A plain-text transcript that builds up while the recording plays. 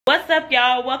What's up,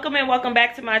 y'all? Welcome and welcome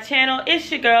back to my channel.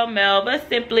 It's your girl Melva,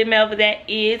 simply Melva that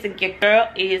is, and your girl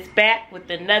is back with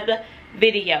another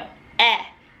video.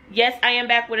 Yes, I am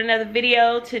back with another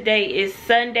video. Today is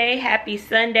Sunday. Happy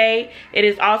Sunday. It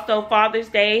is also Father's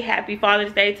Day. Happy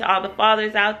Father's Day to all the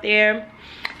fathers out there.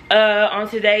 On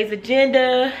today's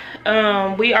agenda,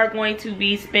 we are going to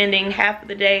be spending half of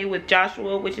the day with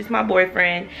Joshua, which is my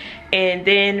boyfriend, and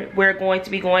then we're going to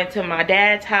be going to my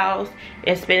dad's house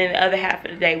and spending the other half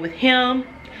of the day with him.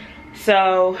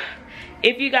 So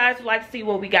if you guys would like to see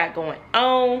what we got going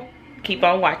on, keep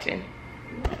on watching.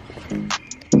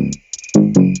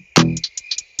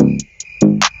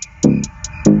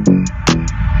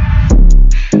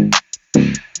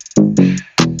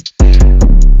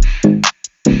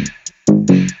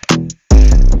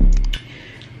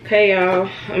 Hey y'all,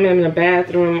 I'm in the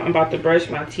bathroom. I'm about to brush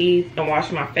my teeth and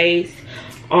wash my face.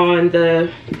 On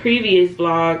the previous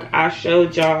vlog, I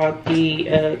showed y'all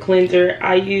the cleanser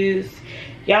I use.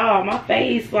 Y'all, my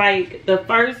face, like, the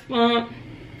first bump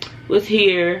was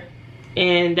here,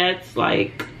 and that's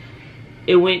like,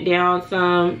 it went down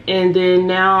some, and then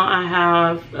now I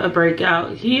have a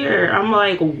breakout here. I'm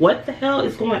like, what the hell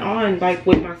is going on, like,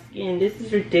 with my skin? This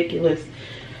is ridiculous.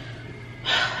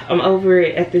 I'm over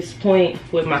it at this point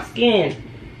with my skin.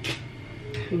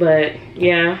 But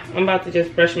yeah, I'm about to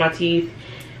just brush my teeth,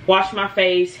 wash my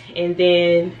face, and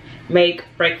then make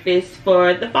breakfast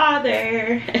for the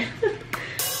father.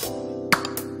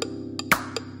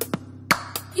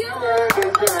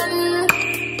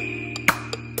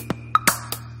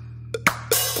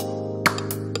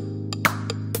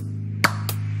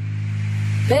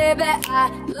 Baby, I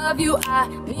love you, I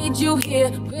need you here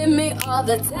with me all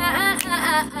the time.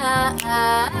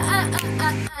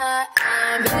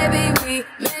 Baby, we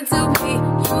meant to be,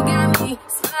 you got me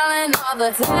smiling all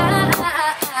the time.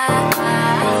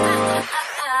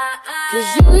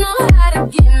 Cause you know how to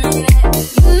give me that,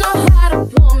 you know how to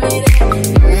pull me that,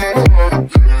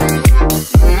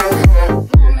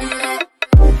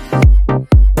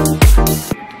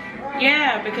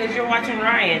 Yeah, because you're watching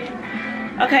Ryan.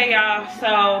 Okay, y'all,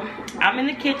 so I'm in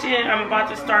the kitchen. I'm about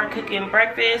to start cooking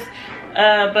breakfast.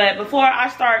 But before I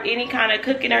start any kind of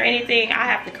cooking or anything, I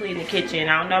have to clean the kitchen.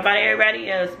 I don't know about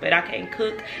everybody else, but I can't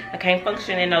cook. I can't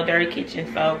function in no dirty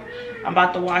kitchen. So I'm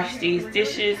about to wash these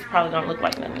dishes. Probably don't look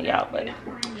like none of y'all, but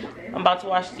I'm about to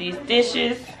wash these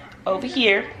dishes over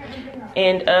here.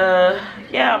 And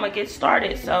yeah, I'm gonna get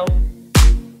started. So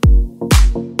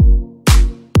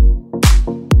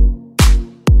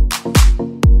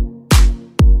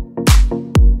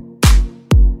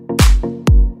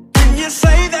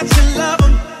say that you love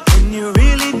him when you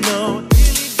really know.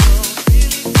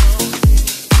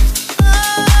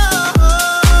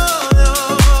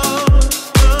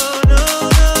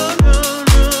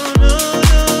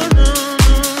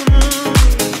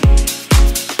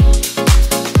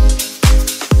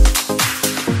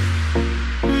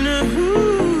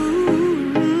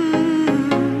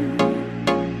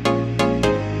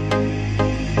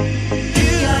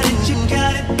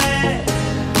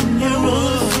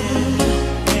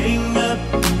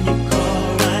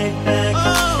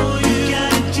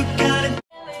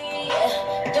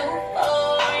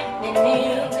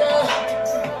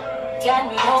 got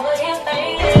me over here,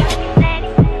 baby.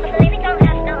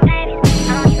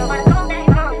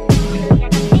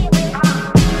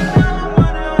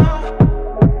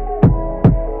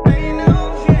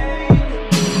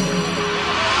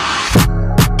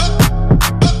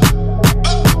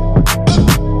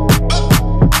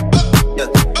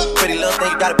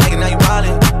 Got it back and now you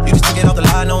wildin'. You just took it off the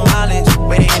line, no mileage.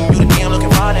 Waiting in you to me, I'm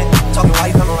looking violent. Talking while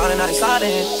you come around and now they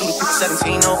sliding. Through the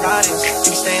 17, no guidance.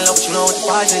 You be staying low, but you know what the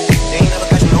price is. They ain't never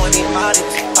catch you knowing me about it.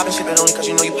 Poppin' shit, but only cause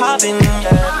you know you poppin',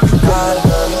 yeah.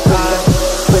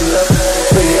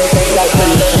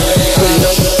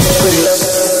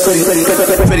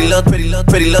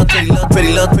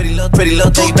 Pretty love,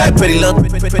 take you back. Pretty love,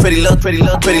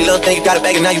 think you got it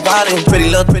back and now you wildin'. Pretty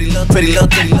love, take you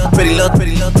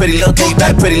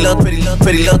back. Pretty love.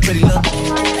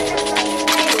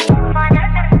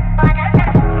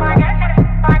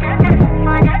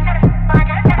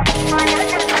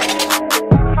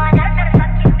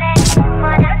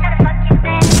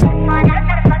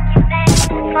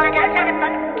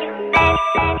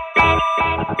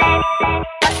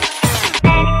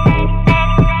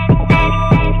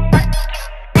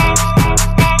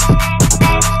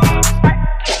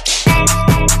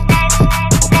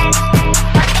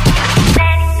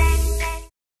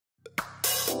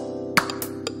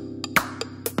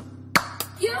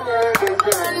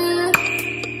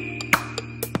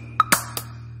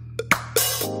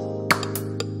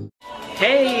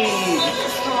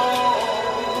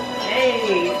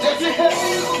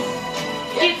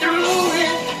 Get through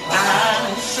it.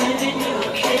 I'm sending you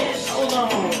a kiss. Hold on.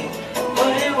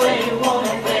 Where you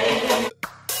wanna be?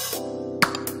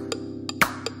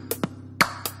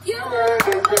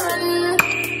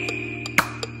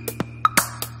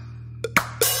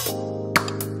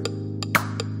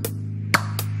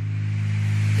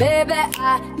 Baby,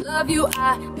 I love you,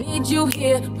 I need you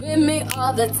here with me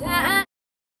all the time.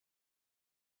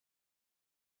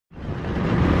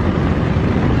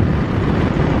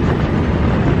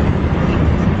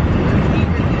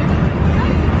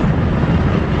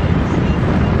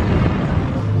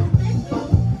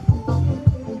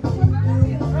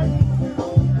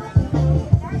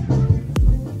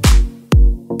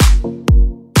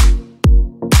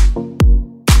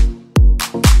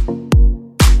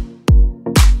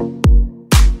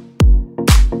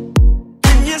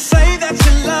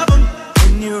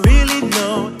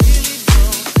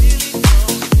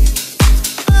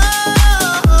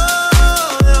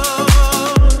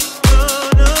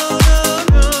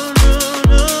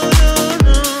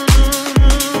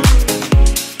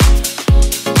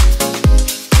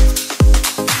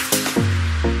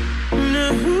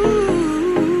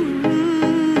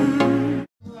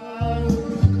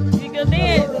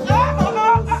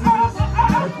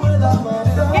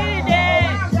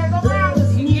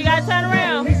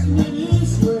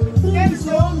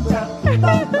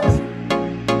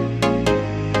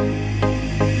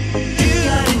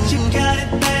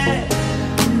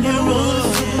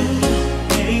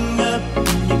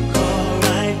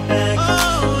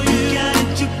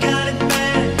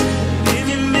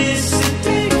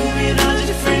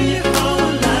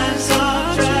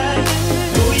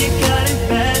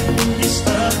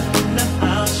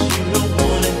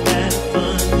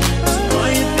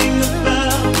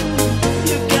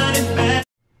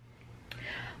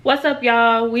 What's up,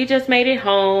 y'all? We just made it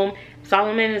home.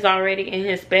 Solomon is already in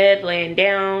his bed laying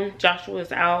down.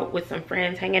 Joshua's out with some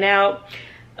friends hanging out.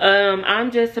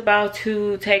 I'm just about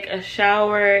to take a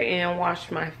shower and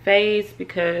wash my face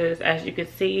because, as you can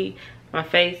see, my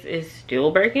face is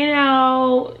still breaking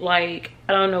out. Like,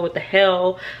 I don't know what the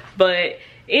hell, but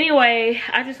anyway,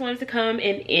 I just wanted to come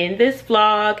and end this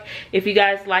vlog. If you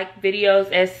guys like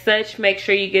videos as such, make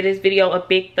sure you give this video a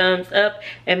big thumbs up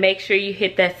and make sure you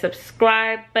hit that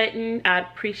subscribe button. I'd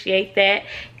appreciate that.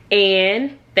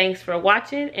 And thanks for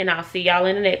watching, and I'll see y'all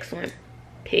in the next one.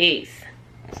 Peace.